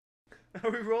Are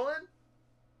we rolling?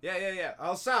 Yeah.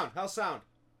 How's sound?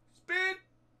 Speed.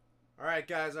 All right,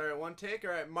 guys. All right, one take.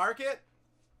 All right, mark it.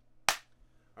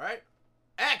 All right,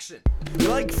 action. You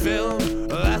like film?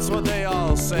 That's what they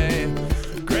all say.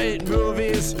 Great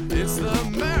movies, it's the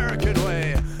American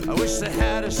way. I wish they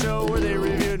had a show where they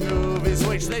reviewed movies,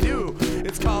 which they do.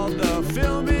 It's called the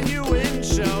Filmin' You In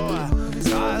Show.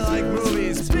 I like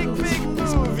movies, big movies,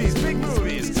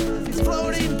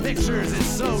 floating pictures.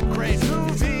 It's so great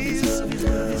movies.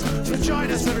 So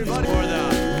join us, everybody, for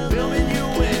the Filmin'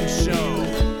 You In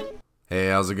Show. Hey,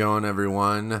 how's it going,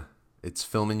 everyone? It's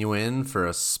Filmin' You In for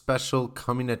a special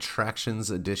Coming Attractions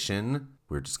edition.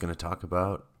 We're just going to talk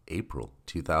about April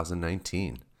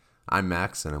 2019. I'm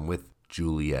Max, and I'm with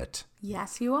Juliet.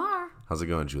 Yes, you are. How's it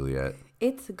going, Juliet?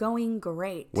 It's going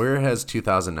great. Where has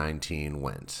 2019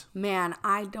 went? Man,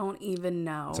 I don't even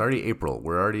know. It's already April.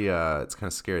 We're already, it's kind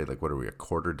of scary. Like, what are we, a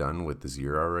quarter done with this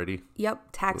year already? Yep,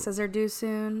 taxes are due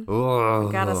soon. Oh.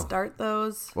 We gotta start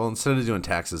those. Well, instead of doing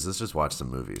taxes, let's just watch some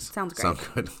movies. Sounds great. Sound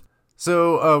good.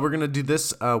 So we're going to do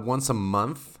this once a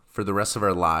month for the rest of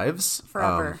our lives.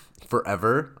 Forever.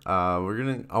 We're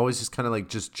going to always just kind of like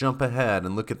just jump ahead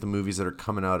and look at the movies that are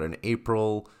coming out in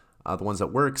April, the ones that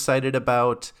we're excited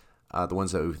about, the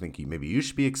ones that we think maybe you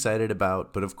should be excited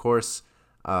about. But of course,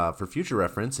 for future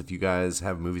reference, if you guys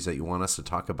have movies that you want us to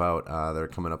talk about that are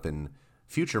coming up in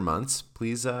future months,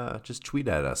 please just tweet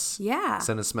at us. Yeah.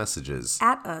 Send us messages.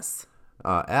 At us.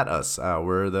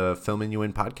 We're the Filmin' You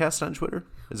In podcast on Twitter.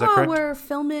 Is that correct? We're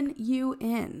filming you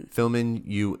in. Filmin'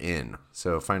 You In.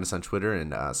 So find us on Twitter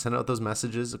and send out those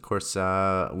messages. Of course,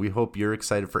 we hope you're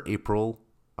excited for April.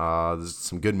 There's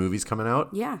some good movies coming out.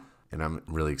 Yeah. And I'm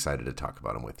really excited to talk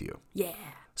about them with you. Yeah.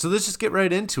 So let's just get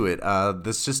right into it.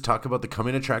 Let's just talk about the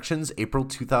Coming Attractions April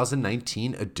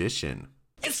 2019 edition.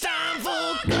 It's time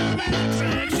for Coming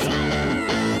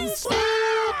Attractions.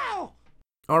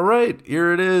 All right,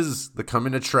 here it is, the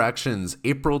Coming Attractions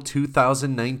April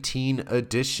 2019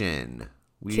 edition.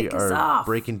 We Kick us are off.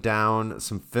 breaking down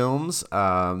some films.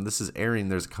 This is airing.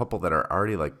 There's a couple that are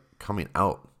already like coming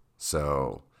out.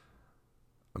 So,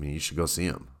 I mean, you should go see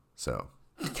them. So,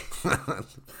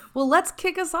 Well, let's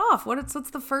kick us off. What's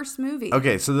the first movie?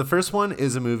 okay. So the first one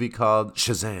is a movie called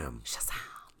Shazam. Shazam.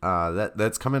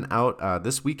 That's coming out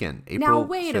this weekend. April. Now,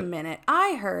 wait a 5th. minute.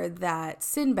 I heard that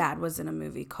Sinbad was in a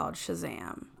movie called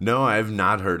Shazam. No, I have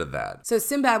not heard of that. So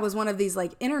Sinbad was one of these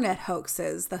like internet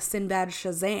hoaxes, the Sinbad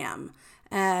Shazam.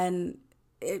 And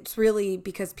it's really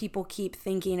because people keep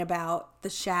thinking about the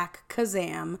Shaq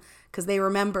Kazam because they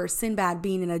remember Sinbad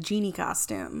being in a genie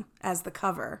costume as the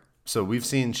cover. So we've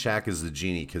seen Shaq as the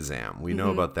genie Kazam. We know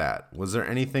about that. Was there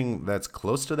anything that's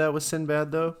close to that with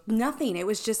Sinbad, though? Nothing. It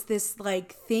was just this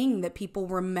like thing that people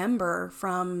remember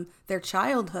from their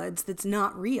childhoods that's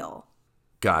not real.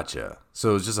 Gotcha.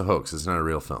 So it's just a hoax. It's not a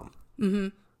real film. Mm-hmm.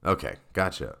 Okay,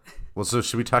 gotcha. Well, so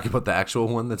should we talk about the actual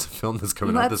one that's a film that's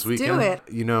coming out this weekend? Let's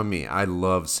do it. You know me. I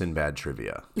love Sinbad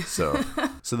trivia. So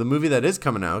so the movie that is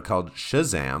coming out called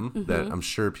Shazam, that I'm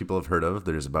sure people have heard of.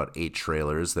 There's about 8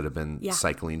 trailers that have been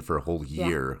cycling for a whole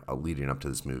year leading up to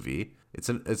this movie.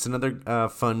 It's another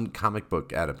fun comic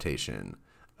book adaptation.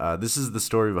 This is the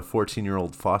story of a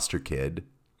 14-year-old foster kid,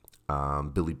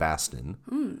 Billy Baston,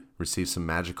 receives some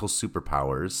magical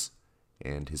superpowers,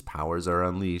 and his powers are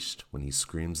unleashed when he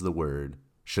screams the word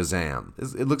Shazam.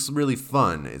 It looks really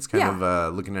fun. It's kind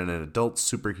of looking at an adult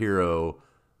superhero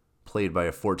played by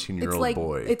a 14-year-old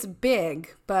boy. It's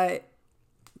big, but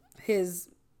his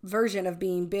version of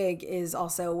being big is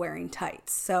also wearing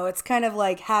tights. So it's kind of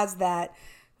like has that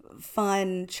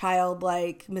fun,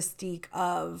 childlike mystique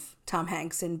of Tom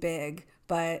Hanks in Big,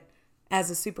 but as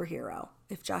a superhero.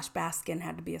 If Josh Baskin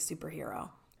had to be a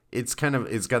superhero. It's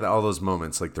got all those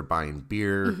moments like they're buying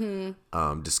beer,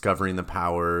 discovering the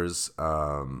powers.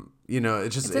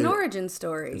 It's an origin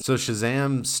story. So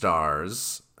Shazam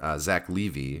stars Zach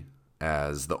Levy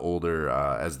as the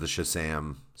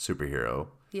Shazam superhero.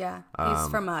 Yeah, he's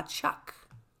from Chuck.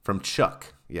 From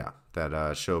Chuck, yeah,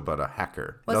 that show about a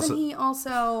hacker. Wasn't he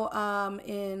also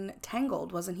in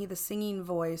Tangled? Wasn't he the singing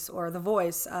voice or the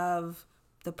voice of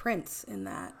the prince in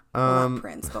that? Well, not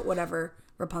prince, but whatever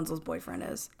Rapunzel's boyfriend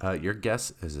is. Your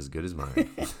guess is as good as mine.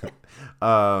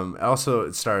 Also,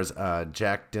 it stars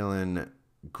Jack Dylan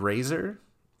Grazer,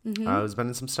 who's been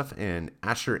in some stuff, and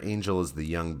Asher Angel is the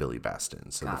young Billy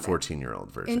Baston, so the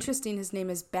 14-year-old version. Interesting. His name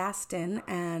is Baston,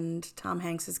 and Tom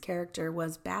Hanks's character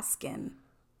was Baskin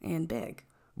in Big.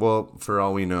 Well, for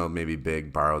all we know, maybe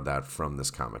Big borrowed that from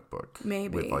this comic book.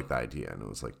 Maybe. With like the idea, and it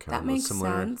was like kind That of a makes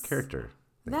similar sense. character.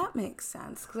 That makes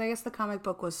sense, because I guess the comic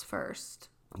book was first.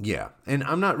 Yeah, and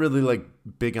I'm not really like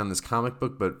big on this comic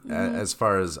book, but as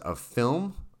far as a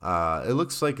film, It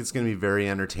looks like it's going to be very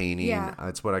entertaining. Yeah.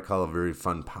 It's what I call a very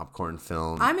fun popcorn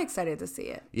film. I'm excited to see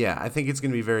it. Yeah, I think it's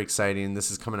going to be very exciting. This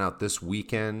is coming out this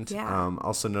weekend. Yeah.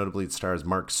 Also notably, it stars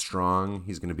Mark Strong.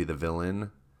 He's going to be the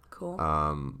villain. Cool.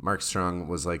 Mark Strong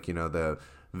was like, the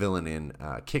villain in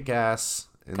Kick-Ass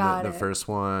in the first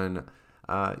one.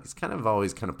 He's kind of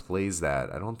always plays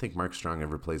that. I don't think Mark Strong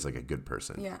ever plays like a good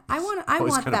person. Yeah, I want kind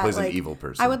of that. plays Like, an evil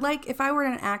person. I would like, if I were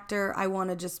an actor, I want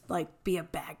to just like be a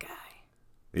bad guy.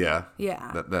 Yeah.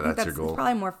 Yeah. That's your goal. It's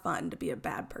probably more fun to be a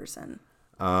bad person.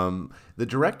 The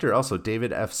director also,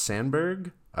 David F.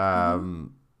 Sandberg,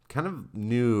 kind of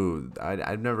new.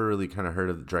 I've never really kind of heard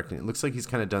of directing. It looks like he's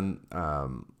kind of done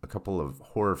a couple of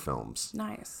horror films.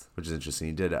 Nice. Which is interesting.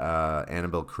 He did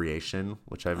Annabelle Creation,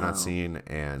 which I've not seen,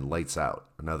 and Lights Out,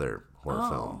 another horror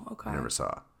film I never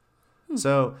saw.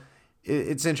 So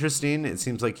it's interesting. It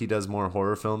seems like he does more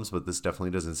horror films, but this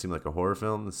definitely doesn't seem like a horror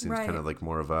film. This seems kind of like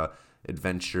more of a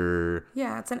adventure.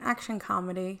 Yeah, it's an action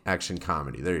comedy. Action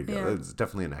comedy. There you go. Yeah. It's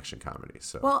definitely an action comedy.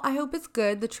 So. Well, I hope it's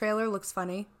good. The trailer looks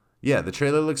funny. Yeah, the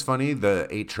trailer looks funny. The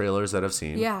 8 trailers that I've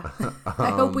seen. Yeah. I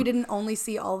hope we didn't only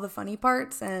see all the funny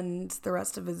parts and the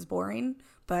rest of it is boring,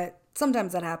 but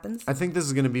sometimes that happens. I think this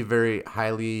is going to be very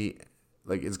highly,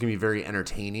 it's going to be very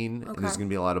entertaining. And there's going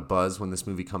to be a lot of buzz when this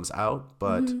movie comes out.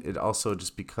 But it also,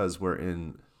 just because we're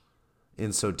in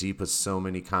so deep with so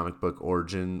many comic book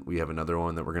origin, we have another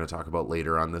one that we're going to talk about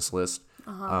later on this list.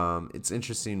 It's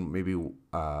interesting maybe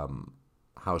how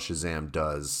Shazam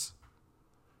does,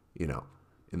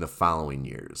 in the following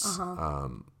years.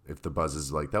 If the buzz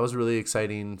is like, that was a really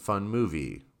exciting, fun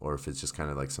movie, or if it's just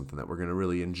kind of like something that we're going to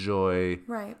really enjoy,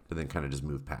 right? But then kind of just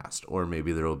move past. Or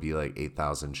maybe there will be like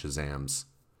 8,000 Shazams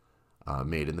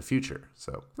made in the future.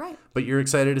 So, right. But you're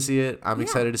excited to see it. I'm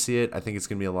excited to see it. I think it's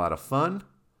going to be a lot of fun.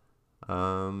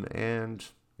 And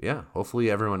yeah,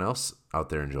 hopefully everyone else out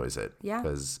there enjoys it. Yeah.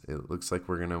 Because it looks like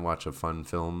we're going to watch a fun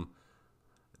film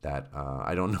that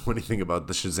I don't know anything about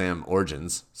the Shazam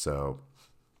origins. So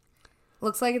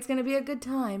looks like it's going to be a good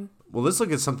time. Well, let's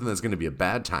look at something that's going to be a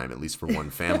bad time, at least for one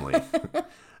family.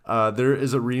 There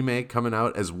is a remake coming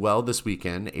out as well this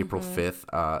weekend, April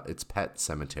 5th. It's Pet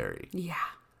Sematary. Yeah.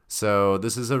 So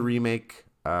this is a remake.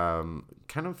 Kind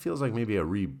of feels like maybe a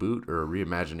reboot or a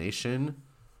reimagination.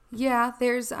 Yeah,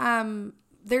 there's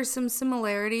some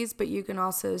similarities, but you can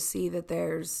also see that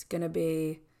there's going to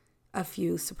be a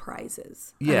few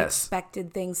surprises. Yes.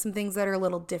 Unexpected things, some things that are a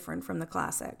little different from the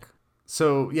classic.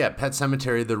 So, yeah, Pet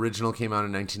Sematary, the original came out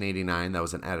in 1989. That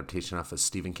was an adaptation off of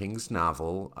Stephen King's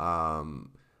novel.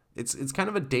 It's kind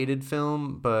of a dated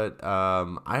film, but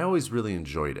I always really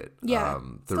enjoyed it. Yeah,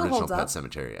 the original Pet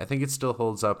Sematary. I think it still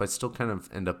holds up. I still kind of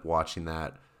end up watching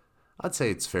that. I'd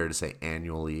say it's fair to say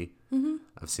annually. Mm-hmm.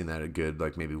 I've seen that a good,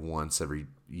 maybe once every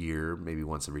year, maybe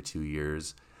once every 2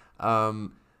 years.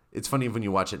 It's funny when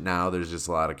you watch it now, there's just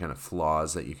a lot of kind of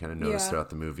flaws that you kind of notice throughout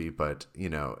the movie, but,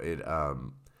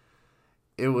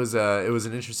 it was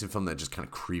an interesting film that just kind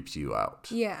of creeped you out.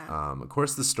 Yeah. Of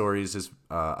course, the story is just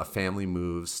a family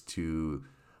moves to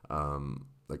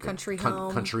country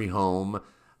home.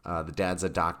 The dad's a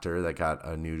doctor that got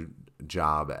a new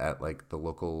job at the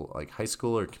local high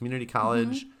school or community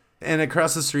college. And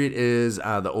across the street is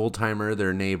the old timer,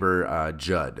 their neighbor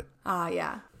Judd.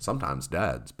 Yeah. Sometimes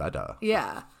dad's better.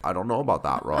 Yeah. I don't know about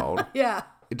that, Rod. Yeah.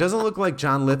 It doesn't look like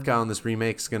John Lithgow in this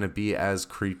remake is going to be as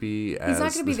creepy as... He's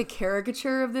not going to be the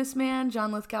caricature of this man.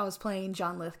 John Lithgow is playing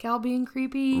John Lithgow being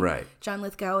creepy. Right. John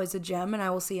Lithgow is a gem, and I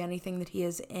will see anything that he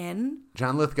is in.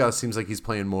 John Lithgow seems like he's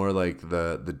playing more like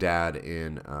the dad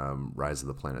in Rise of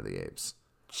the Planet of the Apes.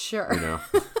 Sure.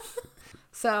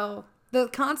 So the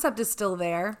concept is still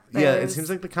there. Yeah, it seems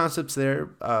like the concept's there.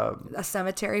 A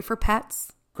cemetery for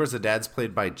pets. Of course, the dad's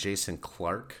played by Jason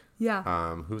Clarke.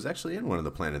 Yeah. Who's actually in one of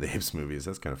the Planet of the Apes movies.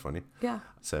 That's kind of funny. Yeah.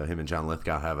 So him and John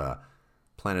Lithgow have a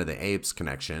Planet of the Apes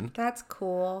connection. That's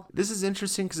cool. This is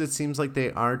interesting because it seems like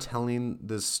they are telling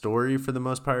the story for the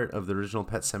most part of the original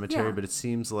Pet Sematary, but it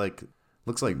seems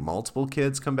looks like multiple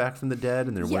kids come back from the dead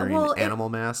and they're wearing animal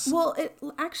masks. Well, it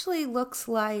actually looks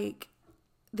like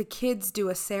the kids do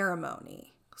a ceremony.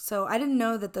 So I didn't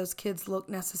know that those kids look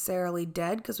necessarily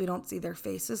dead because we don't see their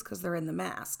faces because they're in the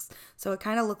masks. So it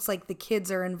kind of looks like the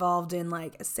kids are involved in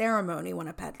a ceremony when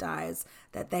a pet dies,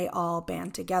 that they all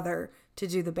band together to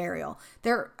do the burial.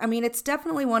 It's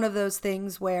definitely one of those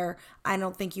things where I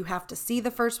don't think you have to see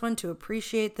the first one to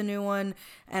appreciate the new one.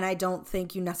 And I don't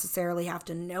think you necessarily have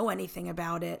to know anything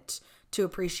about it to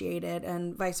appreciate it,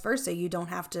 and vice versa. You don't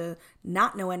have to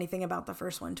not know anything about the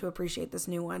first one to appreciate this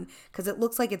new one, because it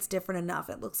looks like it's different enough.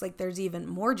 It looks like there's even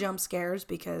more jump scares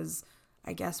because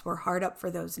I guess we're hard up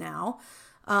for those now.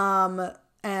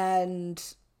 And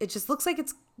it just looks like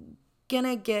it's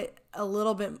gonna get a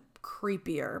little bit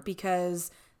creepier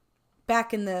because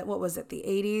back in the, what was it, the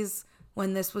 80s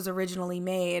when this was originally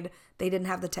made, they didn't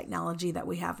have the technology that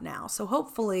we have now. So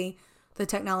hopefully the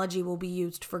technology will be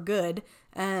used for good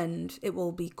and it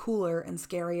will be cooler and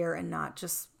scarier and not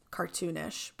just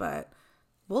cartoonish. But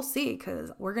we'll see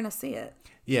because we're going to see it.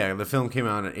 Yeah, the film came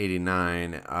out in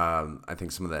 89. I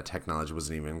think some of that technology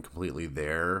wasn't even completely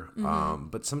there.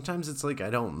 But sometimes it's like, I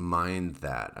don't mind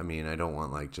that. I mean, I don't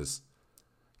want like just,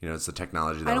 you know, it's the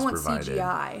technology that was provided.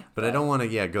 CGI. But I don't want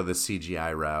to, go the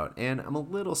CGI route. And I'm a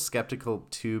little skeptical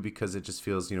too because it just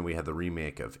feels, we had the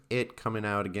remake of It coming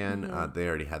out again. They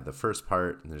already had the first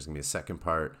part and there's going to be a second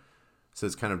part. So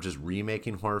it's kind of just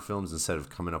remaking horror films instead of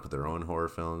coming up with their own horror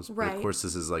films. Right. But of course,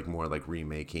 this is like more like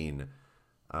remaking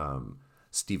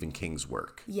Stephen King's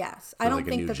work. Yes. For I don't like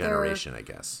think a new generation, I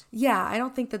guess. Yeah, I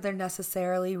don't think that they're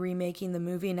necessarily remaking the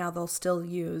movie. Now they'll still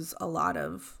use a lot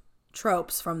of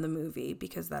tropes from the movie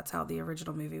because that's how the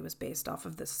original movie was based off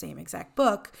of the same exact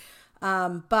book.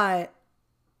 But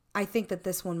I think that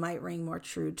this one might ring more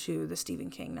true to the Stephen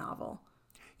King novel.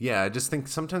 Yeah, I just think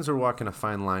sometimes we're walking a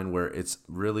fine line where it's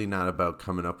really not about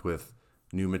coming up with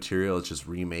new material. It's just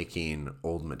remaking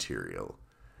old material.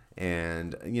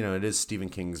 And, it is Stephen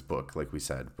King's book, like we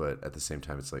said, but at the same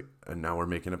time, it's like, and now we're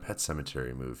making a Pet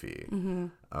Sematary movie.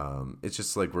 It's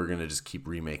just like we're going to just keep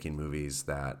remaking movies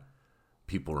that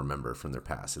people remember from their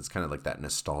past. It's kind of like that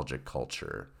nostalgic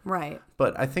culture. Right.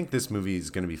 But I think this movie is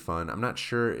going to be fun. I'm not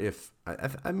sure if,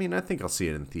 I mean, I think I'll see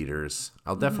it in theaters.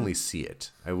 I'll definitely see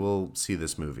it. I will see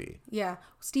this movie. Yeah.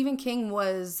 Stephen King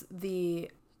was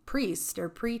the priest or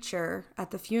preacher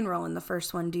at the funeral in the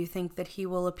first one. Do you think that he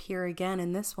will appear again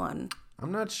in this one?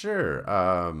 I'm not sure.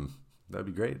 That'd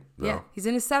be great, though. Yeah. He's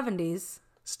in his 70s.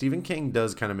 Stephen King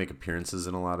does kind of make appearances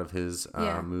in a lot of his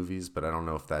movies, but I don't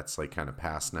know if that's like kind of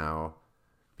past now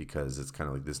because it's kind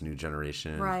of like this new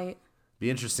generation. Right.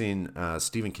 Be interesting,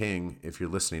 Stephen King, if you're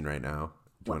listening right now.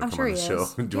 Do you want to I'm come sure on the he show?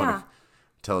 is. Do you want to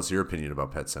tell us your opinion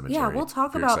about Pet Sematary? Yeah, we'll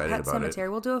talk if you're about excited Pet about Sematary. it?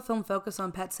 We'll do a film focus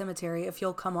on Pet Sematary if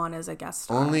you'll come on as a guest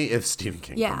star. Only if Stephen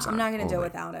King comes on. I'm not going to do it Only.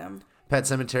 without him. Pet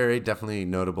Sematary, definitely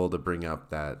notable to bring up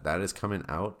that is coming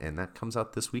out, and that comes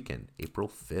out this weekend, April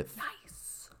 5th.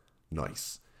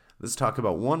 Nice. Let's talk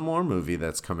about one more movie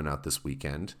that's coming out this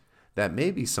weekend that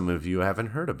maybe some of you haven't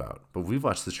heard about, but we've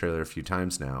watched the trailer a few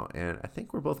times now, and I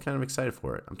think we're both kind of excited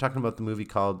for it. I'm talking about the movie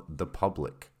called The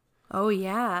Public. Oh,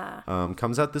 yeah.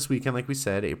 Comes out this weekend, like we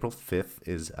said. April 5th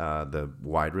is the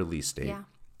wide release date.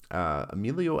 Yeah.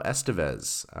 Emilio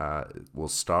Estevez will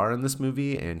star in this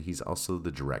movie, and he's also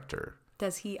the director.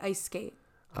 Does he ice skate?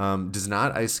 Does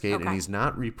not ice skate, Okay. and he's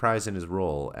not reprising his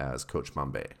role as Coach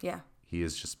Bombay. Yeah. He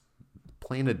is just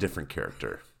playing a different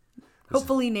character.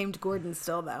 Hopefully named Gordon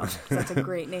still, though. 'Cause that's a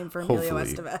great name for Emilio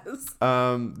Hopefully.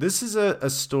 Estevez. This is a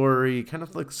story, kind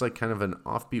of looks like kind of an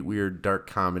offbeat, weird, dark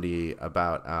comedy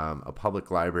about a public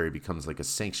library becomes like a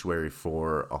sanctuary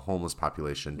for a homeless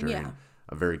population during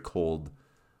a very cold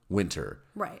winter.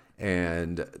 Right.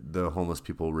 And the homeless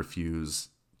people refuse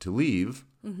to leave,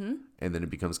 and then it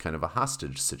becomes kind of a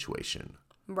hostage situation.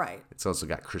 Right. It's also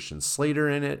got Christian Slater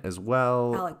in it as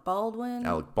well. Alec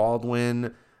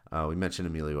Baldwin. We mentioned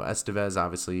Emilio Estevez.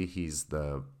 Obviously, he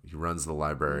runs the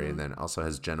library, and then also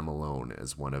has Jenna Malone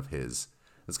as one of his.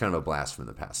 It's kind of a blast from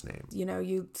the past name.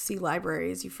 You see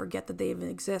libraries, you forget that they even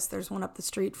exist. There's one up the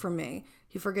street from me.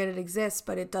 You forget it exists,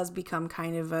 but it does become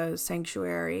kind of a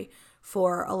sanctuary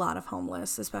for a lot of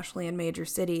homeless, especially in major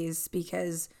cities,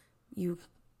 because you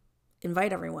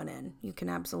invite everyone in. You can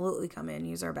absolutely come in,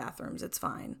 use our bathrooms. It's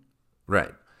fine.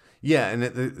 Right. Yeah, and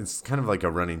it's kind of like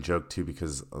a running joke, too,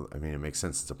 because, I mean, it makes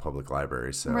sense. It's a public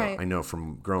library. So Right. I know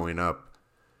from growing up,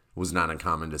 it was not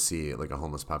uncommon to see like a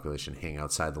homeless population hang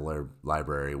outside the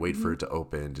library, wait for it to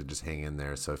open, to just hang in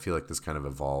there. So I feel like this kind of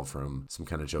evolved from some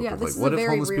kind of joke of this like, is what a if very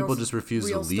homeless real- people just refuse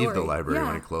to real leave the story. library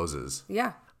when Yeah. it closes?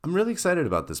 Yeah. I'm really excited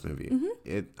about this movie.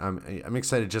 I'm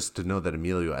excited just to know that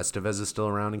Emilio Estevez is still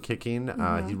around and kicking.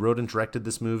 He wrote and directed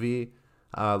this movie.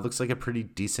 Looks like a pretty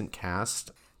decent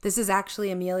cast. This is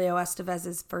actually Emilio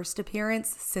Estevez's first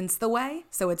appearance since The Way.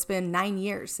 So it's been 9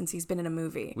 years since he's been in a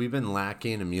movie. We've been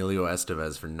lacking Emilio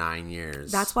Estevez for 9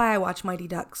 years. That's why I watch Mighty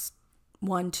Ducks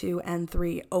 1, 2, and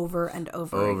 3 over and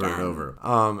over again. And over.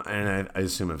 And I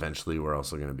assume eventually we're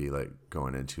also going to be like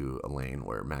going into a lane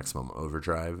where Maximum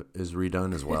Overdrive is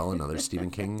redone as well, another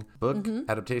Stephen King book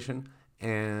adaptation.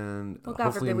 And Well,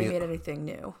 God forbid we made anything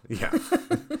new. Yeah.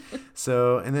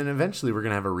 So, and then eventually we're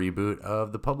going to have a reboot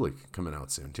of The Public coming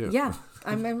out soon too. Yeah,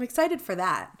 I'm excited for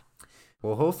that.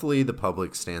 Well, hopefully the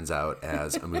public stands out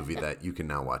as a movie that you can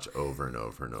now watch over and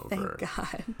over and over. Thank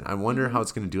God. I wonder how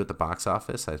it's going to do at the box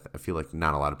office. I feel like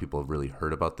not a lot of people have really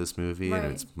heard about this movie, Right.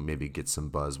 and it's maybe get some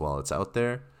buzz while it's out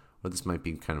there. Or this might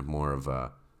be kind of more of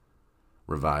a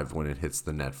revived when it hits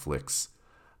the Netflix,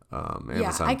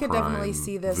 Amazon I could Prime, definitely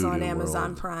see this on Vudu Amazon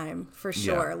World. Prime for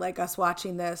sure. Yeah. Like us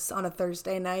watching this on a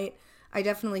Thursday night, I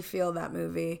definitely feel that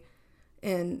movie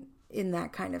in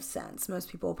that kind of sense. Most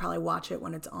people will probably watch it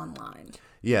when it's online.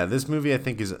 Yeah, this movie I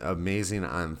think is amazing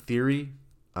on theory,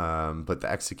 but the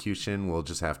execution we'll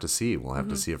just have to see. We'll have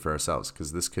to see it for ourselves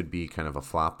because this could be kind of a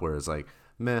flop where it's like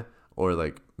meh, or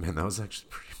like man, that was actually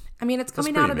pretty. I mean, it's That's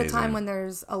coming out at pretty a time amazing. when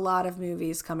there's a lot of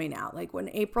movies coming out. Like when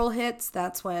April hits,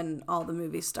 that's when all the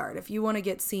movies start. If you want to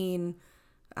get seen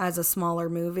as a smaller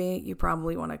movie, you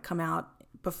probably want to come out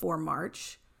before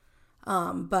March.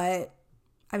 But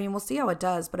I mean, we'll see how it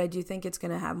does, but I do think it's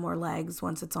going to have more legs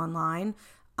once it's online.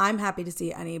 I'm happy to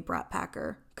see any Brett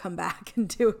Packer come back and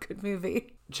do a good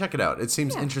movie. Check it out. It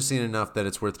seems interesting enough that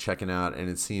it's worth checking out, and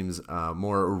it seems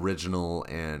more original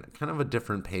and kind of a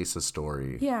different pace of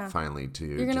story. Yeah. Finally, too.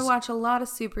 You're going to watch a lot of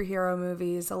superhero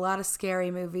movies, a lot of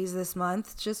scary movies this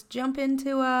month. Just jump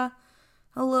into a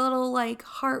little like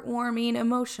heartwarming,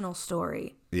 emotional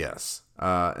story. Yes.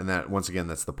 And that, once again,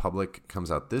 that's The Public. Comes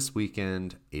out this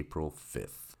weekend, April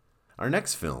 5th. Our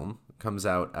next film comes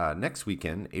out next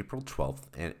weekend, April 12th,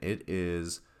 and it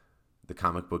is the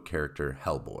comic book character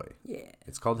Hellboy. Yeah.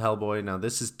 It's called Hellboy. Now,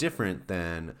 this is different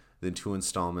than the 2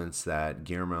 installments that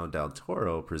Guillermo del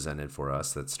Toro presented for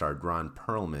us that starred Ron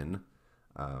Perlman,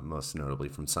 most notably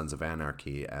from Sons of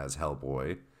Anarchy, as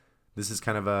Hellboy. This is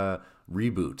kind of a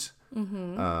reboot.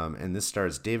 And this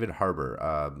stars David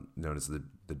Harbour, known as the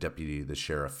deputy, the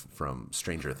sheriff from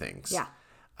Stranger Things. Yeah.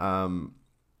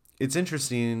 It's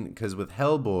interesting because with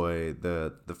Hellboy,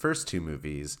 the first 2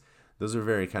 movies, those are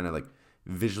very kind of like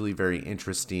visually very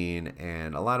interesting,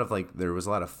 and a lot of like there was a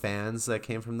lot of fans that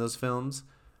came from those films.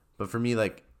 But for me,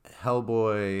 like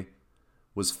Hellboy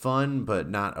was fun, but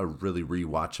not a really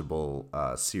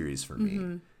rewatchable series for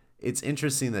me. It's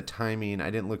interesting the timing. I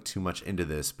didn't look too much into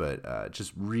this, but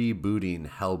just rebooting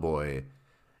Hellboy,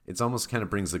 it's almost kind of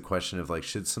brings the question of like,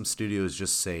 should some studios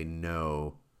just say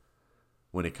no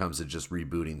when it comes to just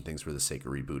rebooting things for the sake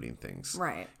of rebooting things?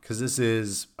 Right. Because this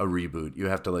is a reboot. You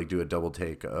have to like do a double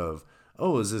take of,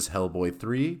 oh, is this Hellboy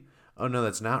 3? Oh, no,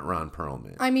 that's not Ron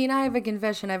Perlman. I mean, I have a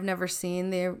confession. I've never seen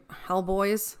the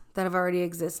Hellboys that have already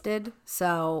existed.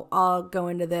 So I'll go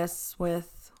into this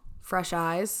with fresh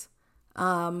eyes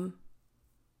and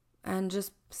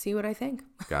just see what I think.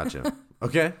 Gotcha.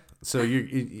 Okay. So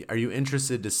are you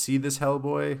interested to see this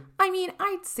Hellboy? I mean,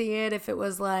 I'd see it if it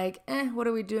was like, what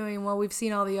are we doing? Well, we've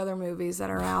seen all the other movies that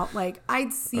are out. Like,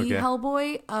 I'd see Okay.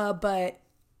 Hellboy, but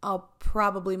I'll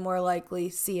probably more likely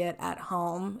see it at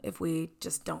home if we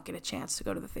just don't get a chance to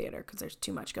go to the theater because there's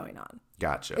too much going on.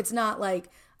 Gotcha. It's not like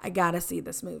I gotta see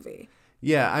this movie.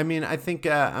 Yeah, I mean, I think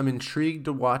I'm intrigued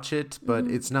to watch it, but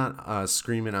it's not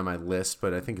screaming on my list.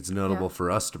 But I think it's notable for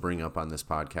us to bring up on this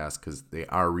podcast because they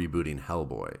are rebooting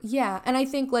Hellboy. Yeah, and I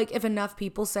think like if enough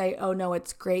people say, "Oh no,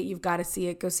 it's great, you've got to see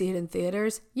it, go see it in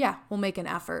theaters," yeah, we'll make an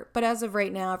effort. But as of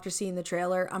right now, after seeing the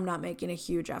trailer, I'm not making a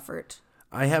huge effort.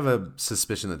 I have a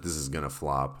suspicion that this is going to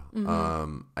flop.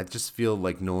 I just feel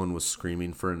like no one was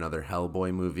screaming for another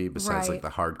Hellboy movie besides like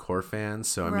Right. the hardcore fans.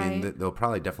 So, I mean, Right. they'll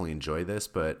probably definitely enjoy this.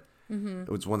 But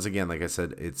it's once again, like I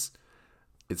said, it's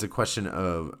a question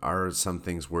of are some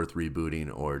things worth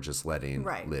rebooting or just letting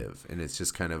Right. live? And it's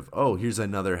just kind of, oh, here's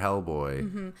another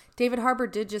Hellboy. David Harbour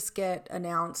did just get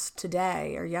announced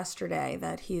today or yesterday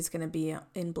that he's going to be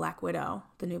in Black Widow,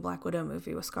 the new Black Widow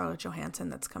movie with Scarlett Johansson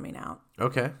that's coming out.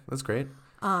 Okay, that's great.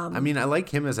 I mean, I like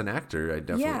him as an actor. I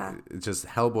definitely. Yeah. It's just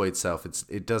Hellboy itself.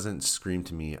 It doesn't scream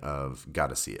to me of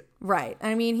gotta see it. Right.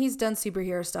 I mean, he's done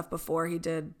superhero stuff before. He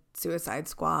did Suicide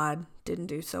Squad, didn't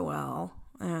do so well.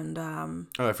 And Oh,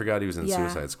 I forgot he was in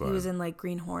Suicide Squad. he was in like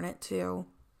Green Hornet too.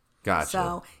 Gotcha.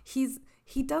 So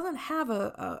he doesn't have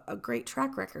a great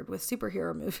track record with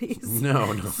superhero movies.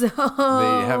 No. So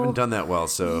They haven't done that well,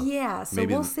 so yeah, so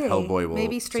maybe we'll see. Hellboy will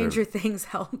maybe Stranger serve. Things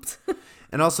helped.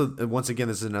 And also, once again,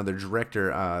 this is another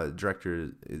director.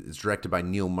 Director is directed by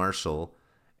Neil Marshall,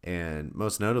 and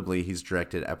most notably, he's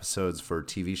directed episodes for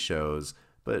TV shows,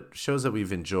 but shows that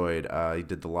we've enjoyed. He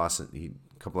did a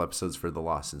couple episodes for the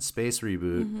Lost in Space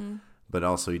reboot, but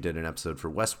also he did an episode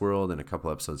for Westworld and a couple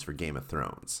episodes for Game of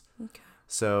Thrones. Okay.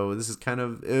 So this is kind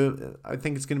of, I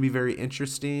think it's going to be very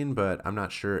interesting, but I'm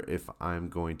not sure if I'm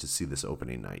going to see this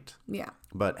opening night. Yeah.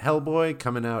 But Hellboy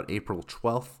coming out April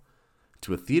 12th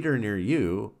to a theater near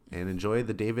you, and enjoy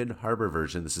the David Harbour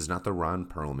version. This is not the Ron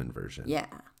Perlman version. Yeah.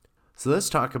 So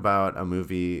let's talk about a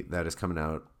movie that is coming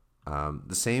out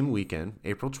the same weekend,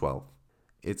 April 12th.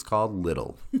 It's called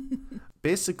Little.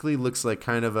 Basically looks like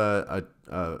kind of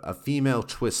a female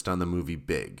twist on the movie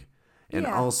Big. And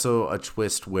also a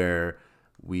twist where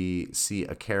we see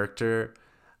a character,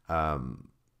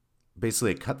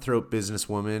 basically a cutthroat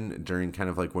businesswoman during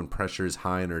kind of like when pressure is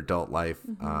high in her adult life,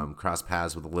 cross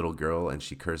paths with a little girl, and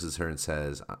she curses her and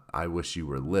says, "I wish you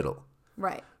were little."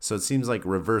 Right. So it seems like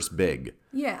reverse Big.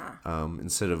 Yeah.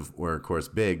 Instead of where, of course,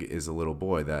 Big is a little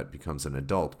boy that becomes an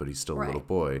adult, but he's still a little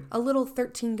boy. A little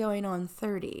 13 going on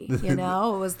 30, you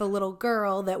know? It was the little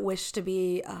girl that wished to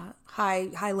be a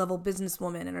high-level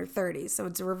businesswoman in her 30s. So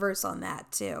it's a reverse on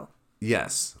that, too.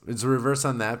 Yes. It's a reverse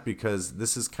on that because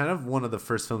this is kind of one of the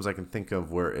first films I can think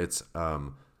of where it's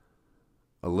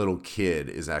a little kid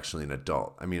is actually an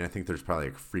adult. I mean, I think there's probably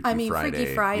a Freaky Friday.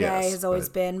 Freaky Friday has always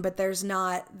been, but there's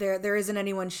not, there isn't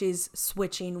anyone she's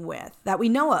switching with that we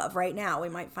know of right now. We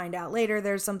might find out later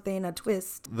there's something, a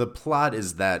twist. The plot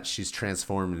is that she's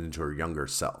transformed into her younger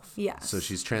self. Yes. So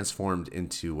she's transformed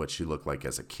into what she looked like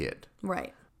as a kid.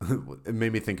 Right. It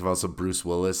made me think of also Bruce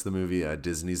Willis, the movie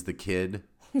Disney's The Kid,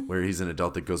 where he's an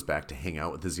adult that goes back to hang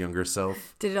out with his younger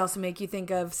self. Did it also make you think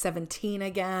of 17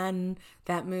 again?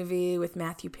 That movie with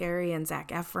Matthew Perry and Zac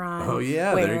Efron. Oh,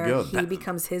 yeah, there you go. He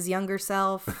becomes his younger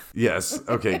self. Yes.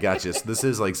 Okay, gotcha. So this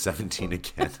is like 17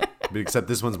 again, but except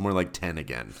this one's more like 10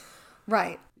 again.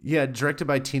 Right. Yeah, directed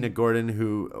by Tina Gordon,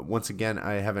 who, once again,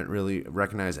 I haven't really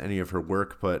recognized any of her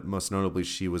work, but most notably,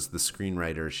 she was the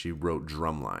screenwriter. She wrote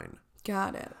Drumline.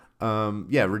 Got it.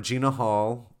 Yeah, Regina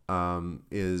Hall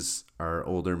is our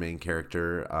older main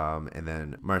character, and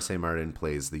then Marseille Martin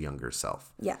plays the younger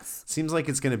self. Yes. Seems like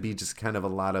it's going to be just kind of a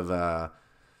lot of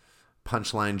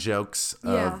punchline jokes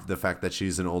of the fact that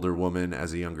she's an older woman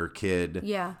as a younger kid.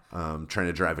 Yeah. Trying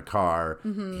to drive a car,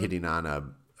 hitting on a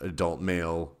adult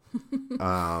male.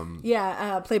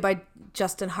 Played by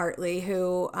Justin Hartley,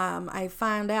 who I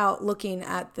found out looking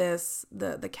at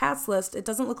the cast list, it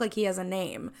doesn't look like he has a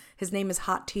name. His name is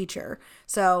Hot Teacher.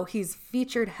 So he's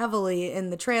featured heavily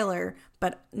in the trailer,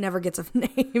 but never gets a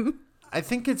name. I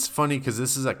think it's funny because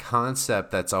this is a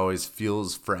concept that's always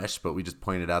feels fresh, but we just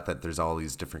pointed out that there's all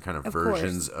these different kind of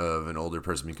versions of an older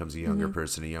person becomes a younger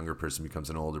person, a younger person becomes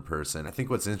an older person. I think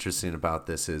what's interesting about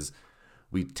this is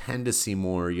we tend to see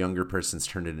more younger persons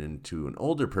turn it into an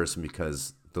older person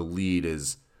because the lead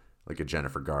is like a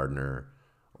Jennifer Gardner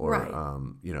or,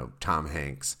 Tom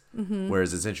Hanks.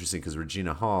 Whereas it's interesting because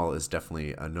Regina Hall is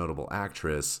definitely a notable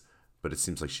actress, but it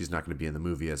seems like she's not going to be in the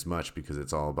movie as much because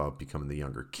it's all about becoming the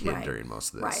younger kid during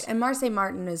most of this. Right. And Marseille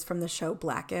Martin is from the show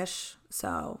Blackish.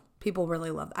 So people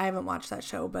really love, I haven't watched that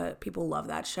show, but people love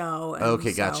that show. And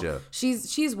okay, gotcha.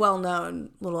 She's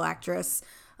well-known little actress.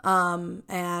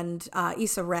 And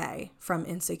Issa Rae from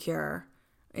Insecure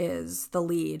is the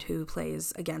lead who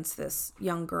plays against this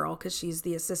young girl because she's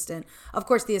the assistant. Of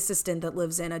course, the assistant that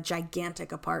lives in a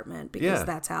gigantic apartment because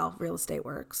that's how real estate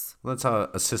works. Well, that's how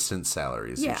assistant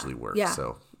salaries usually work. Yeah.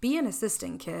 So be an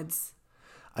assistant, kids.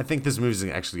 I think this movie is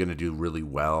actually going to do really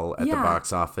well at the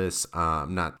box office.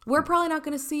 We're probably not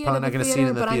going to see it in the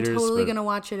theater, but I'm totally going to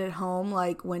watch it at home,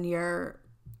 like when you're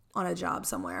on a job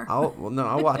somewhere. I'll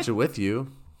watch it with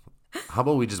you. How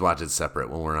about we just watch it separate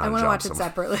when we're on? I want to watch it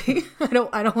separately. I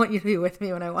don't want you to be with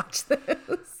me when I watch this.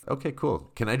 Okay,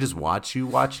 cool. Can I just watch you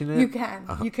watching it? You can.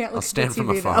 You can't. I'll stand from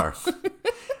afar.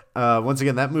 Once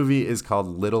again, that movie is called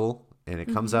Little, and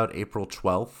it comes out April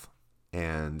 12th.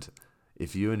 And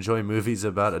if you enjoy movies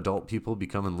about adult people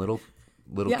becoming little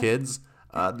kids,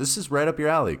 this is right up your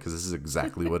alley because this is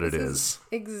exactly what it is.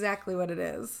 Exactly what it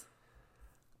is.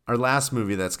 Our last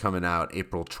movie that's coming out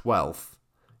April 12th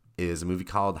is a movie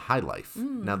called High Life.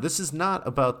 Now, this is not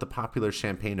about the popular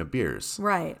champagne of beers.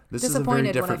 Right. This is a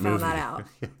very different when I movie. found that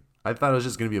out. I thought it was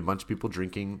just going to be a bunch of people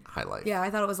drinking High Life. Yeah,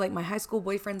 I thought it was like my high school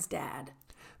boyfriend's dad.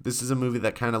 This is a movie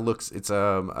that kind of looks, it's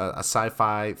a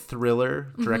sci-fi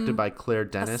thriller directed by Claire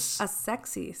Denis. A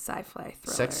sexy sci-fi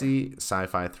thriller. Sexy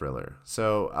sci-fi thriller.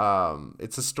 So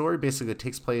it's a story basically that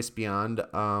takes place beyond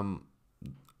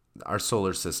our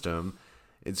solar system.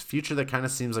 It's a future that kind of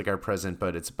seems like our present,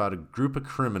 but it's about a group of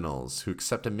criminals who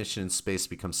accept a mission in space to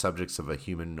become subjects of a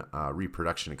human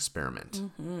reproduction experiment.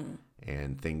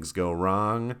 And things go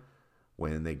wrong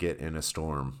when they get in a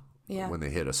storm. Yeah. When they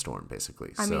hit a storm,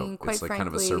 basically. I mean, quite it's like frankly, kind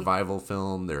of a survival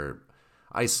film. They're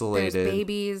isolated.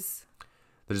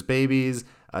 There's babies.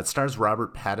 It stars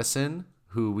Robert Pattinson,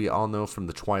 who we all know from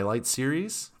the Twilight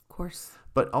series. Of course.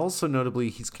 But also notably,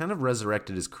 he's kind of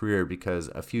resurrected his career because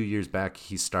a few years back,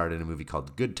 he starred in a movie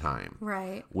called Good Time.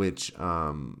 Right. Which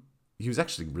he was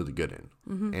actually really good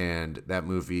in. And that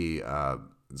movie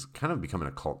is kind of becoming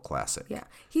a cult classic. Yeah.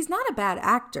 He's not a bad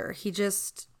actor. He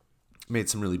just made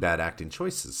some really bad acting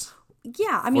choices.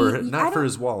 Yeah, I mean, not for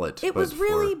his wallet. It was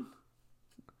really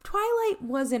Twilight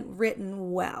wasn't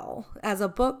written well as a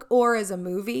book or as a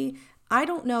movie. I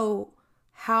don't know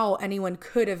how anyone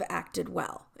could have acted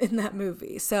well in that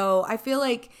movie. So I feel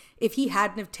like if he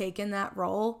hadn't have taken that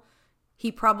role,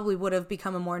 he probably would have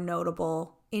become a more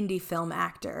notable indie film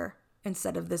actor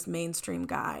instead of this mainstream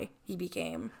guy he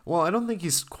became. Well, I don't think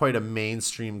he's quite a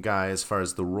mainstream guy as far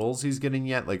as the roles he's getting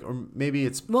yet. Like, or maybe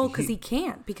it's because he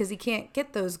can't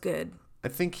get those good. I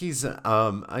think he's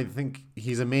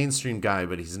a mainstream guy,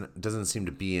 but doesn't seem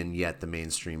to be in yet the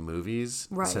mainstream movies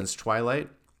since Twilight.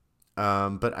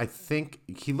 But I think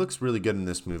he looks really good in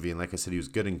this movie, and like I said, he was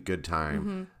good in Good Time.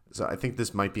 Mm-hmm. So I think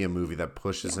this might be a movie that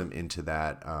pushes him into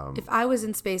that. If I was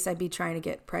in space, I'd be trying to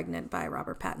get pregnant by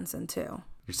Robert Pattinson too.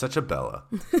 You're such a Bella.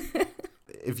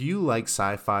 If you like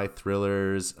sci-fi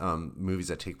thrillers, movies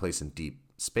that take place in deep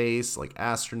space, like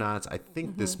astronauts, I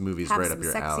think this movie's right up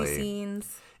your alley. Sexy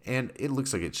scenes. And it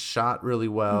looks like it's shot really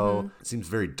well. It seems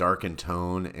very dark in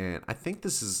tone. And I think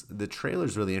the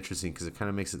trailer's really interesting because it kind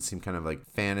of makes it seem kind of like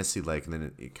fantasy-like. And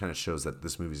then it kind of shows that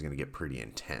this movie's going to get pretty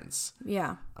intense.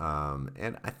 Yeah.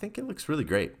 And I think it looks really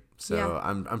great. So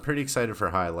I'm pretty excited for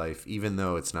High Life, even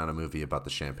though it's not a movie about the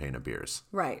champagne of beers.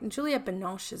 Right. And Juliette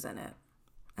Binoche is in it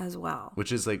as well.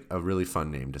 Which is like a really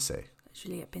fun name to say.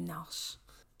 Juliette Binoche.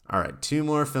 All right. 2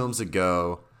 more films to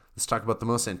go. Let's talk about the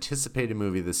most anticipated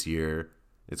movie this year.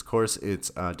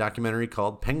 It's a documentary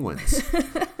called Penguins.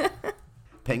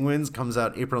 Penguins comes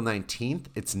out April 19th.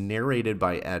 It's narrated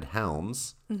by Ed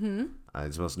Helms. Mm-hmm.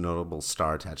 His most notable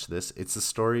star attached to this. It's the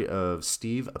story of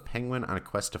Steve, a penguin on a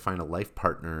quest to find a life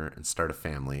partner and start a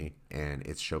family. And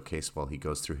it's showcased while he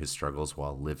goes through his struggles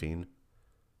while living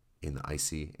in the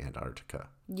icy Antarctica.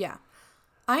 Yeah.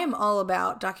 I am all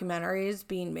about documentaries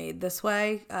being made this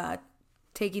way.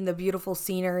 Taking the beautiful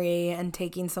scenery and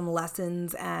taking some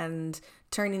lessons and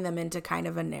turning them into kind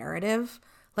of a narrative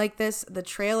like this. The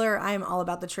trailer, I am all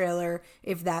about the trailer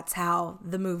if that's how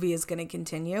the movie is going to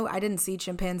continue. I didn't see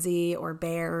Chimpanzee or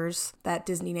Bears that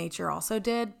Disney Nature also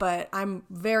did, but I'm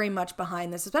very much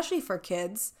behind this, especially for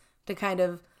kids to kind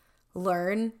of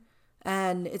learn.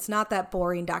 And it's not that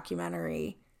boring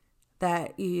documentary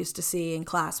that you used to see in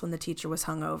class when the teacher was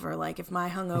hungover. Like, if my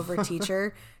hungover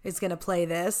teacher is going to play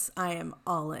this, I am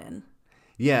all in.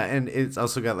 Yeah, and it's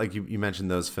also got, like, you mentioned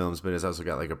those films, but it's also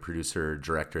got, like, a producer,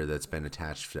 director that's been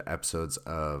attached to episodes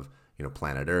of,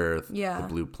 Planet Earth, The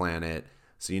Blue Planet.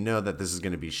 So you know that this is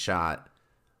going to be shot.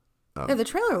 Yeah, the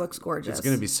trailer looks gorgeous. It's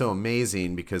going to be so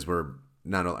amazing because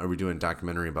not only are we doing a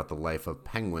documentary about the life of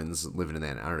penguins living in the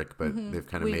Antarctic, but they've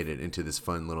kind of made it into this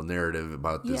fun little narrative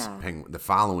about this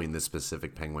following this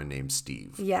specific penguin named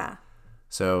Steve. Yeah.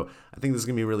 So I think this is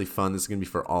going to be really fun. This is going to be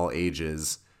for all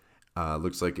ages.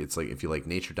 Looks like it's like if you like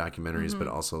nature documentaries, but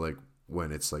also like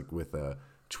when it's like with a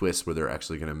twist where they're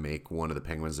actually going to make one of the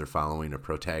penguins they're following a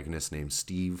protagonist named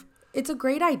Steve. It's a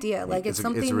great idea. Like, it's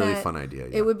something it's a really fun idea.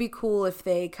 Yeah. It would be cool if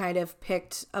they kind of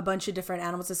picked a bunch of different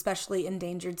animals, especially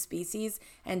endangered species,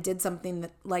 and did something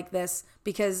like this.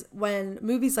 Because when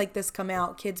movies like this come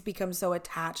out, kids become so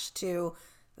attached to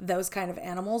those kind of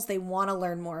animals. They want to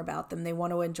learn more about them. They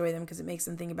want to enjoy them because it makes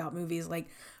them think about movies like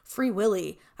Free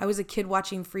Willy. I was a kid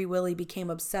watching Free Willy, became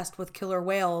obsessed with killer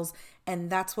whales, and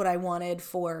that's what I wanted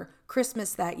for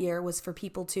Christmas that year, was for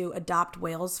people to adopt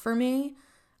whales for me.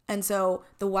 And so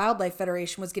the Wildlife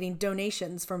Federation was getting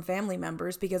donations from family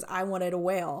members because I wanted a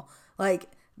whale. Like,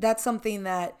 that's something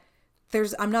that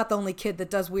I'm not the only kid that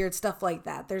does weird stuff like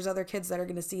that. There's other kids that are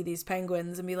going to see these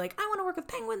penguins and be like, I want to work with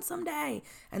penguins someday.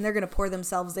 And they're going to pour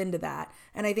themselves into that.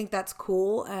 And I think that's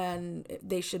cool. And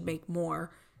they should make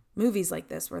more movies like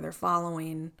this where they're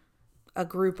following a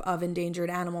group of endangered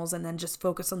animals and then just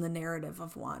focus on the narrative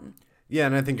of one. Yeah,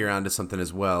 and I think you're onto something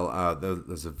as well.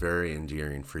 There's a very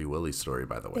endearing Free Willy story,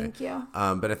 by the way. Thank you.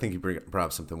 But I think you brought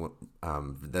up something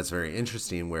that's very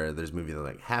interesting, where there's movies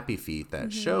like Happy Feet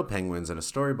that show penguins and a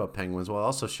story about penguins, while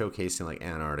also showcasing like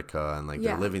Antarctica and like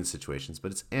their living situations.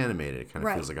 But it's animated; it kind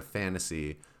of feels like a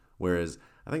fantasy. Whereas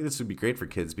I think this would be great for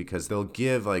kids because they'll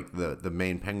give like the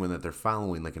main penguin that they're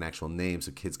following like an actual name,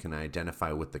 so kids can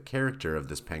identify with the character of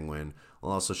this penguin,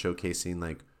 while also showcasing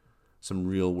like some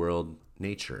real world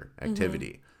nature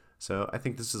activity. So I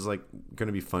think this is like going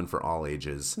to be fun for all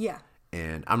ages. Yeah.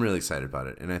 And I'm really excited about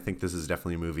it. And I think this is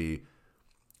definitely a movie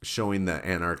showing the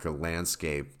Antarctica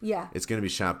landscape. Yeah. It's going to be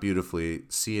shot beautifully.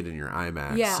 See it in your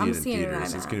IMAX. Yeah, see I'm it in seeing theaters. it in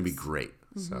IMAX. It's going to be great.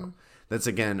 So that's,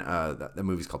 again, the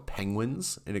movie's called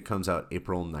Penguins, and it comes out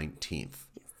April 19th.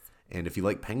 Yes. And if you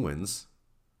like penguins,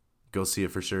 go see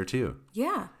it for sure too.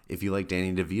 Yeah. If you like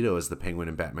Danny DeVito as the Penguin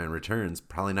in Batman Returns,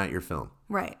 probably not your film.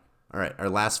 Right. All right, our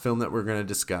last film that we're going to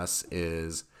discuss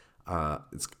is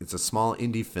it's a small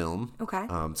indie film. Okay.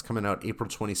 It's coming out April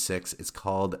 26th. It's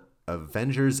called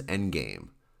Avengers Endgame.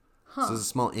 So it's a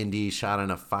small indie shot on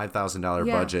a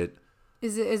 $5,000 budget.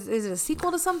 Is it a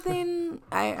sequel to something?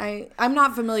 I'm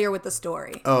not familiar with the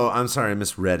story. Oh, I'm sorry, I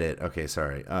misread it. Okay,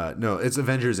 sorry. No, it's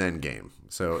Avengers Endgame.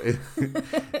 So it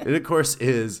of course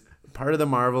is part of the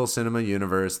Marvel Cinema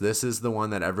Universe. This is the one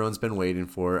that everyone's been waiting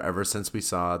for ever since we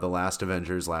saw the last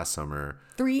Avengers last summer.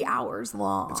 3 hours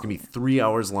long. It's going to be 3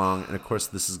 hours long. And of course,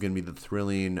 this is going to be the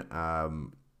thrilling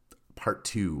part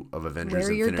 2 of Avengers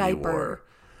Infinity War.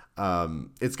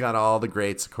 It's got all the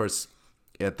greats. Of course,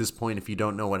 at this point, if you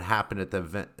don't know what happened at the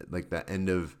event, like the end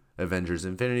of Avengers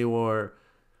Infinity War,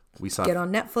 we saw Get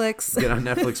on Netflix. Get on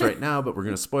Netflix right now, but we're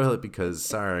going to spoil it because,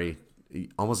 sorry,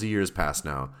 almost a year has passed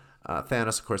now.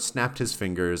 Thanos, of course, snapped his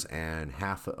fingers and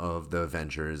half of the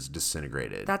Avengers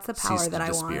disintegrated. That's the power that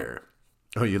I want.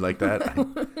 Oh, you like that?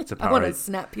 It's a power. I want to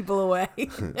snap people away.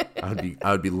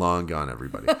 I would be long gone,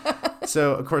 everybody.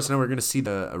 So, of course, now we're going to see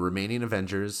the remaining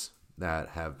Avengers that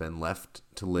have been left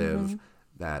to live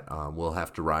that will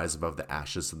have to rise above the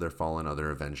ashes of their fallen other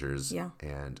Avengers. Yeah.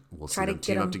 And we'll Try see to them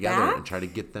team get up them together back? and try to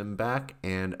get them back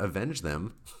and avenge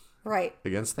them Right.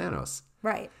 against Thanos.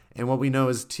 Right. And what we know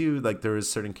is, too, like there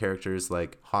is certain characters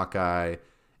like Hawkeye,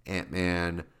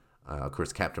 Ant-Man, of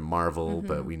course, Captain Marvel,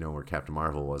 but we know where Captain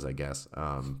Marvel was, I guess,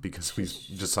 because we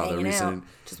just saw the Hanging recent... out,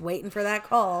 just waiting for that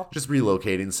call. Just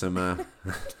relocating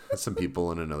some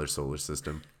people in another solar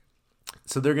system.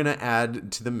 So they're going to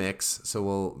add to the mix. So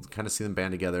we'll kind of see them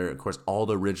band together. Of course, all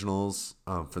the originals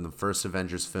from the first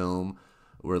Avengers film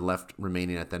were left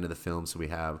remaining at the end of the film. So we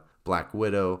have Black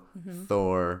Widow,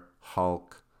 Thor,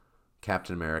 Hulk,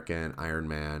 Captain America, and Iron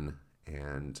Man.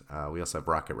 And we also have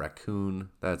Rocket Raccoon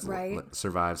that's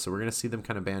survived. So we're going to see them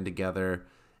kind of band together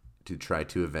to try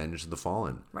to avenge the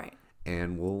fallen. Right.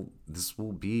 And this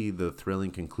will be the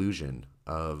thrilling conclusion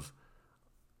of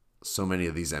so many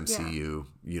of these MCU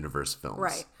universe films.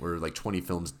 Right. We're like 20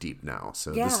 films deep now.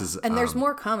 So Yeah. this is... and there's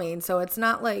more coming. So it's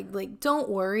not like don't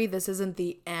worry, this isn't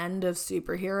the end of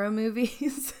superhero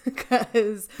movies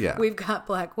because we've got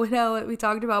Black Widow that we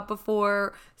talked about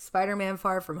before. Spider-Man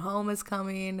Far From Home is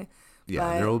coming.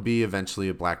 Yeah, there will be eventually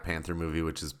a Black Panther movie,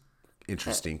 which is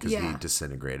interesting because he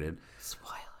disintegrated.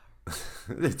 Spoiler.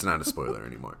 It's not a spoiler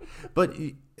anymore. But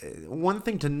one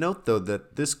thing to note, though,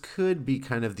 that this could be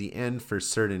kind of the end for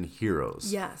certain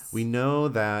heroes. Yes. We know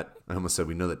that, I almost said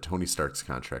we know that Tony Stark's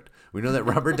contract. We know that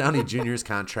Robert Downey Jr.'s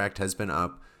contract has been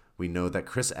up. We know that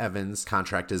Chris Evans'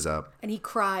 contract is up. And he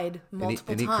cried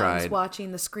multiple times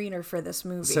watching the screener for this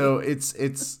movie. So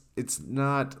it's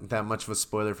not that much of a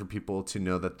spoiler for people to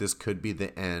know that this could be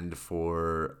the end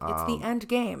for... it's the end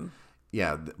game.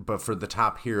 Yeah, but for the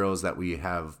top heroes that we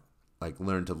have like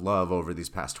learned to love over these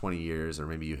past 20 years, or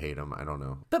maybe you hate them, I don't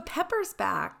know. But Pepper's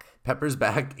back. Pepper's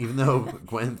back, even though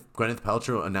Gwyneth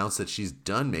Paltrow announced that she's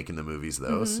done making the movies,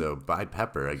 though. So bye,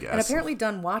 Pepper, I guess. And apparently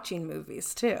done watching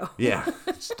movies too. Yeah,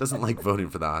 she doesn't like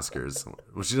voting for the Oscars.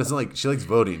 Well, she likes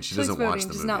voting. She doesn't watch the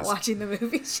movies. She's not watching the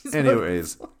movies.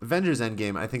 Anyways, Avengers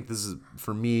Endgame. I think this is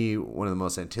for me one of the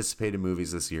most anticipated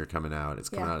movies this year coming out. It's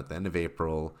coming out at the end of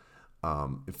April.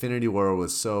 Infinity War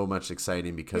was so much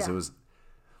exciting because it was.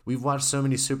 We've watched so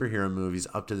many superhero movies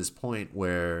up to this point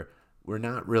where we're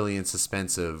not really in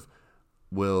suspense of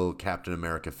will Captain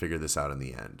America figure this out in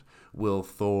the end? Will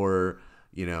Thor,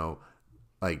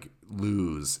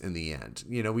 lose in the end?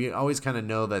 We always kind of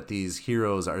know that these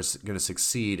heroes are going to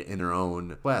succeed in their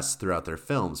own quests throughout their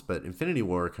films, but Infinity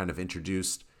War kind of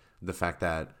introduced the fact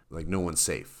that no one's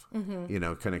safe.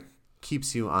 Kind of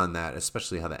keeps you on that,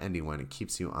 especially how the ending went. It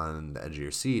keeps you on the edge of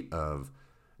your seat of,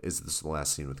 is this the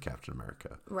last scene with Captain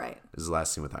America? Right. Is the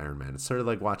last scene with Iron Man? It's sort of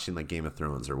like watching Game of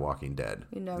Thrones or Walking Dead.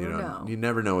 You never know. You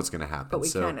never know what's going to happen. But we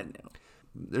kind of knew.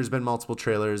 There's been multiple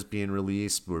trailers being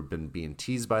released. We've been being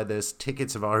teased by this.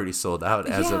 Tickets have already sold out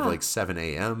as of 7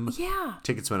 a.m. Yeah.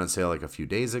 Tickets went on sale a few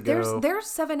days ago. There's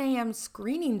 7 a.m.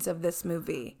 screenings of this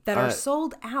movie that are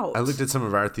sold out. I looked at some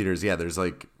of our theaters. Yeah, there's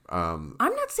I'm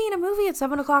not seeing a movie at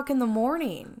 7 o'clock in the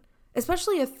morning.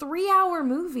 Especially a 3-hour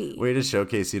movie. Way to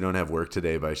showcase you don't have work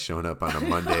today by showing up on a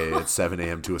Monday at 7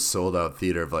 a.m. to a sold-out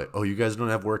theater of oh, you guys don't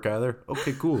have work either?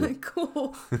 Okay, cool.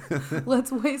 Cool.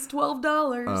 Let's waste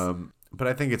 $12. But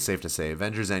I think it's safe to say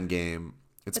Avengers Endgame,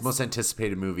 it's the most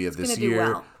anticipated movie of this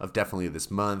year, of definitely this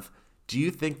month. Do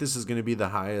you think this is going to be the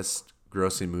highest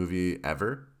grossing movie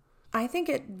ever? I think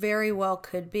it very well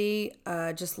could be,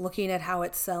 just looking at how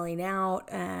it's selling out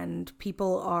and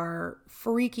people are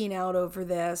freaking out over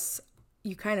this.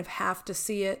 You kind of have to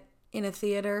see it in a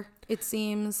theater, it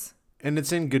seems. And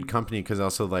it's in good company because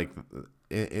also like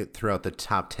it throughout the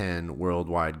top 10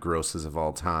 worldwide grosses of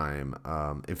all time,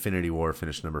 Infinity War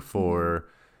finished number 4.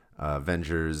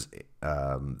 Avengers,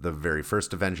 the very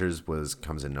first Avengers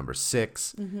comes in number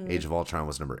 6. Age of Ultron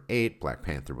was number 8. Black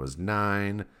Panther was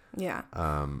 9. Yeah.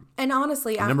 And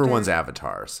honestly, after, number 1's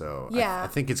Avatar, so yeah. I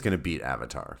think it's going to beat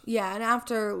Avatar. Yeah, and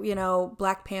after,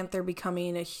 Black Panther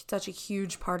becoming such a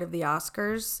huge part of the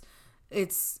Oscars,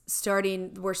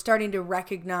 we're starting to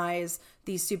recognize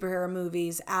these superhero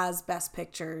movies as best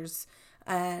pictures.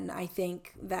 And I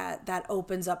think that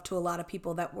opens up to a lot of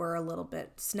people that were a little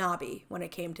bit snobby when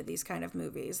it came to these kind of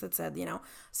movies that said,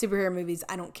 superhero movies,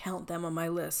 I don't count them on my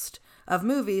list of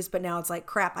movies, but now it's like,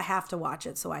 crap, I have to watch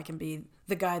it so I can be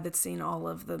the guy that's seen all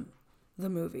of the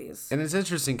movies. And it's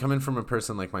interesting coming from a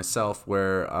person like myself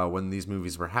where when these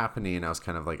movies were happening, I was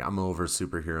kind of like, I'm over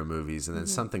superhero movies. And then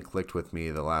something clicked with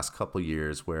me the last couple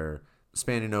years where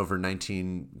spanning over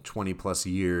 20 plus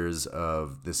years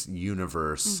of this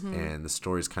universe and the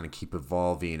stories kind of keep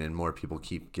evolving and more people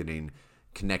keep getting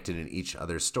connected in each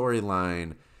other's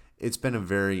storyline. It's been a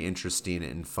very interesting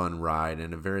and fun ride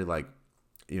and a very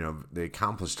they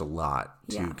accomplished a lot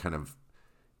to kind of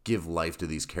give life to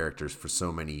these characters for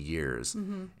so many years.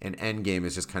 And Endgame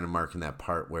is just kind of marking that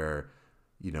part where,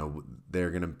 they're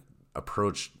going to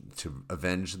approach to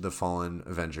avenge the fallen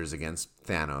Avengers against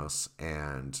Thanos,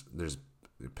 and there's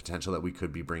potential that we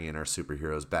could be bringing our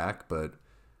superheroes back, but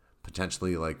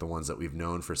potentially like the ones that we've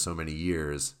known for so many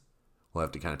years will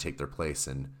have to kind of take their place,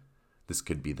 and this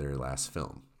could be their last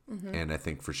film. And I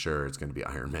think for sure it's going to be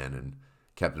Iron Man and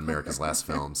Captain America's last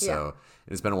film. So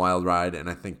it's been a wild ride, and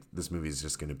I think this movie is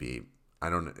just going to be,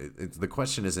 the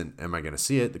question isn't am I going to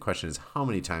see it, the question is how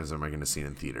many times am I going to see it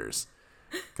in theaters.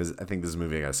 Because I think this is a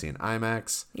movie I got to see in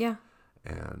IMAX. Yeah.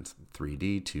 And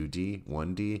 3D, 2D,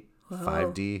 1D,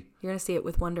 5D. You're going to see it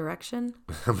with One Direction?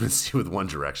 I'm going to see it with One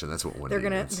Direction. That's what 1D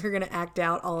means. They're going to act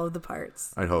out all of the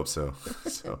parts. I hope so.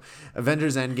 So,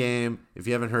 Avengers Endgame, if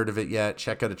you haven't heard of it yet,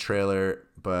 check out a trailer.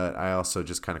 But I also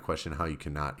just kind of question how you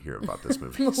cannot hear about this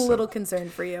movie. I'm a little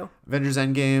concerned for you. Avengers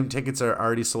Endgame, tickets are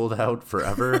already sold out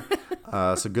forever.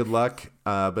 So good luck.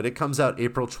 But it comes out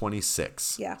April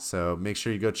 26th. Yeah. So make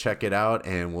sure you go check it out,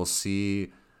 and we'll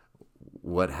see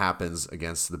what happens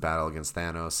against the battle against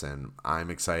Thanos. And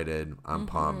I'm excited. I'm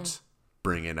pumped.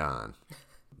 Bring it on.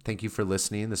 Thank you for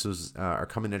listening. This was our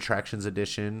Coming Attractions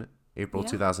edition, April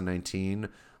 2019.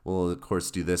 We'll, of course,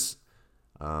 do this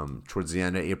towards the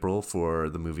end of April for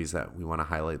the movies that we want to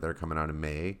highlight that are coming out in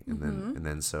May. And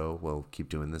then so we'll keep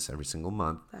doing this every single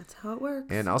month. That's how it works.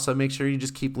 And also make sure you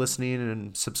just keep listening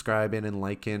and subscribing and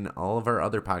liking all of our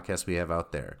other podcasts we have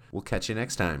out there. We'll catch you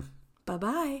next time.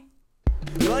 Bye-bye.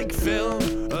 Like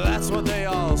film, that's what they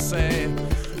all say.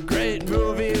 Great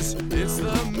movies, it's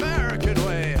the American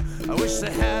way. I wish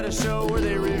they had a show where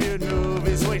they reviewed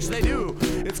movies, which they do.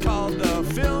 It's called the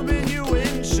Filmin' You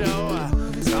In Show.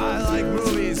 I like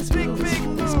movies, big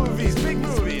movies, big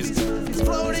movies.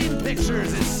 Floating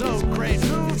pictures, it's so great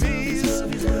movies.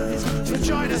 So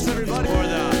join us everybody for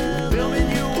the Filmin'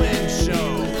 You In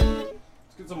Show.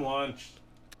 Let's get some lunch.